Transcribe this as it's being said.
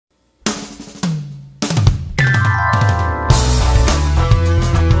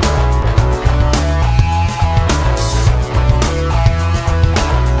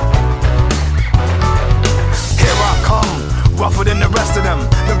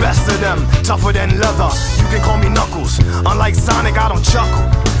best of them, tougher than leather. You can call me Knuckles. Unlike Sonic, I don't chuckle.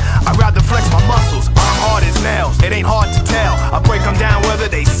 I'd rather flex my muscles. I'm hard as nails, it ain't hard to tell. I break them down whether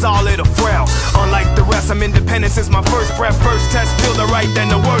they solid or frail. Unlike the rest, I'm independent since my first breath. First test, feel the right, then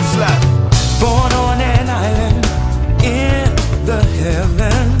the worst left. Born on an island in the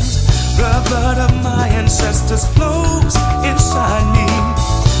heavens, the blood of my ancestors flows inside me.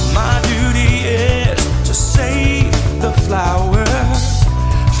 My duty is to save the flower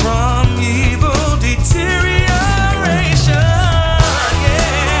from evil deterioration.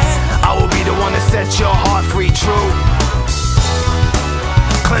 Yeah. I will be the one to set your heart free, true.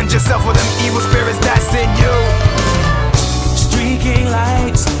 Cleanse yourself with them evil spirits that's in you. Streaking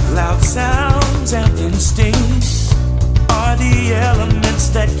lights, loud sounds, and instincts are the elements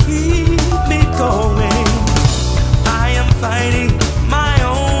that keep me going. I am fighting my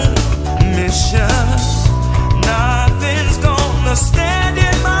own mission. Nothing's gonna stand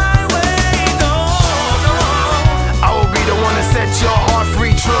in my way, no, no. I will be the one to set your heart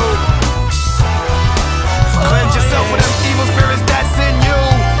free, true. Cleanse yourself with them evil spirits that's in you.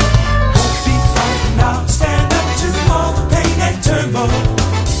 Won't be frightened, I'll stand up to all the pain and turmoil.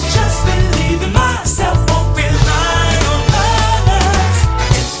 Just believe in myself, won't rely on others.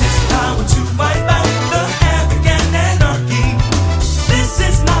 Get this power to wipe out the havoc and anarchy. This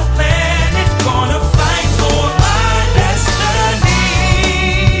is my planet, gonna fight for my destiny.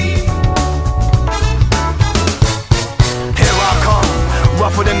 Here I come,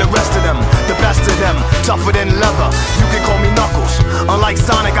 rougher than the rest of them, the best of them, tougher than leather. You can call me Knuckles. Unlike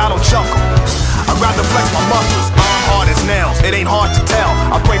Sonic, I don't chuckle. I'd rather flex my muscles. I'm hard as nails, it ain't hard to tell.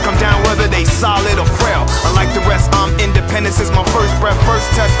 I break them down whether they solid or frail. Unlike the rest, I'm independent since my first breath.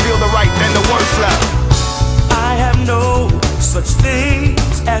 First test, feel the right, then the worst left. I have no such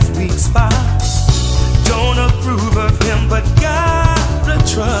things as weak spots. Don't approve of him, but gotta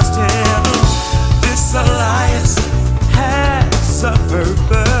trust him. This alliance has a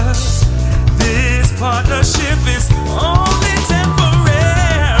purpose. This partnership is only temporary.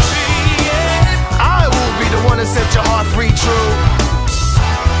 Yeah. I will be the one to set your heart free, true.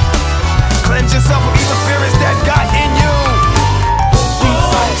 Cleanse yourself of evil spirits that got in you. Be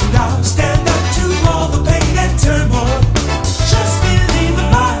fighting, I'll stand up to all the pain and turmoil. Just believe in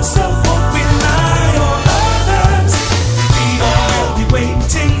myself, won't rely on others. We all will be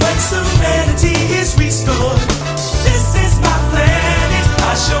waiting when serenity is restored. This is my planet,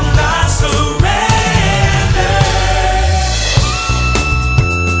 I shall not surrender.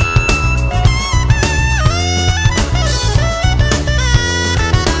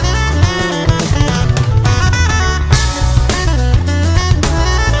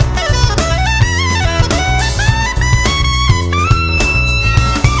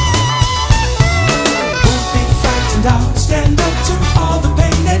 I'll stand up to all the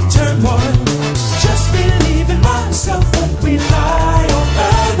pain and turmoil. Just believe in myself, won't rely on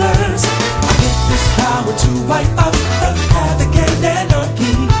others. I get this power to wipe out the havoc and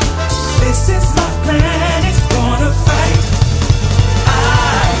anarchy. This is my planet, gonna fight.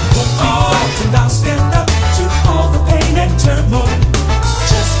 I won't be frightened, I'll stand up to all the pain and turmoil.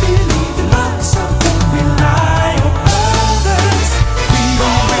 Just believe in myself, won't rely on others. We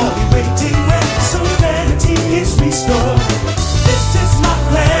all will be waiting when serenity is restored. This is my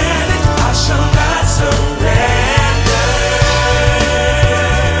planet, I shall not surrender.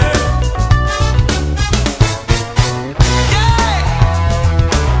 Yeah,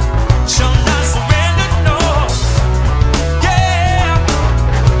 shall not surrender, no. Yeah,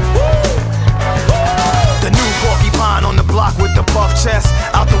 woo. The new porcupine on the block with the buff chest.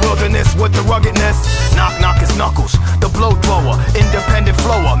 Out the wilderness with the ruggedness. Knock, knock, it's Knuckles. The blow thrower, independent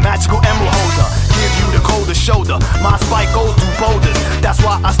flower, magical emerald holder. Give you the colder shoulder. My spike goes through boulders. That's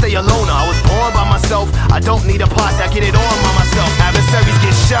why I stay a loner. I was born by myself. I don't need a posse. I get it on by myself. Adversaries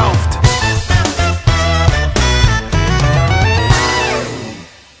get shelved.